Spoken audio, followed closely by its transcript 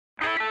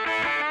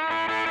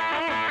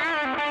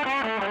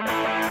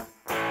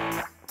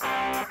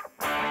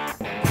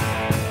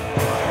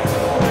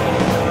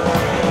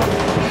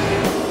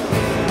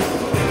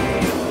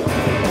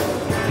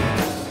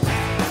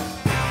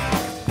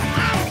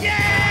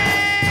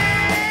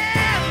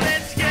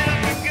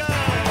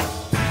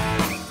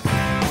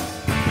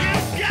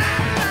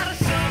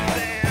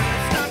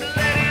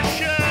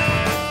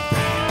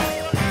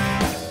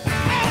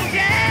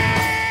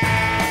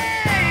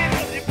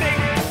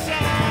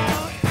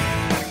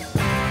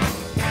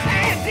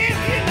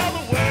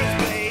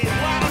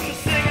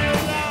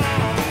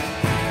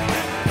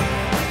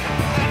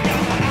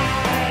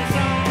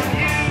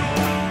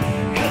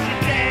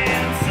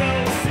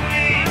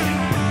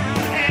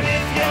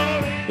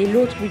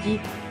l'autre lui dit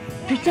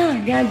 « Putain,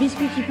 il y a un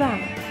biscuit qui parle !»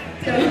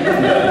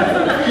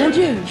 Mon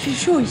Dieu, il fait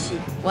chaud ici.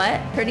 What?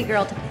 Pretty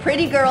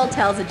girl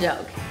tells a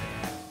joke.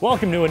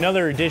 Welcome to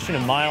another edition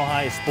of Mile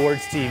High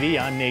Sports TV.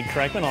 I'm Nate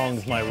Kreckman, along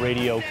with my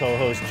radio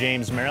co-host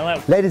James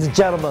Marilat. Ladies and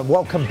gentlemen,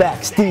 welcome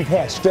back. Steve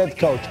Hess, strength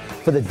coach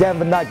for the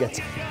Denver Nuggets.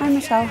 I'm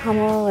Michelle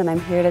Hummel, and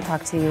I'm here to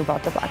talk to you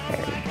about the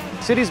Blackberry.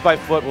 Cities by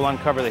Foot will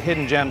uncover the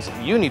hidden gems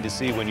you need to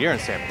see when you're in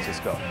San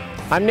Francisco.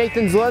 I'm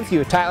Nathan Zelensky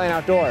with Tightline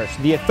Outdoors,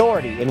 the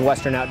authority in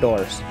Western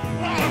outdoors.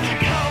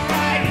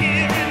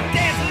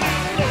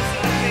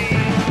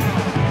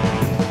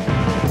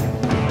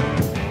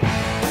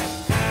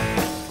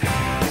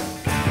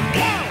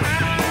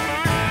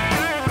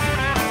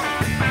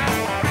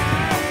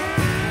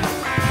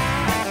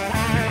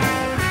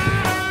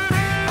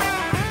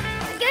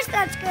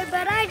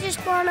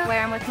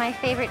 Wear them with my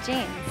favorite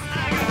jeans.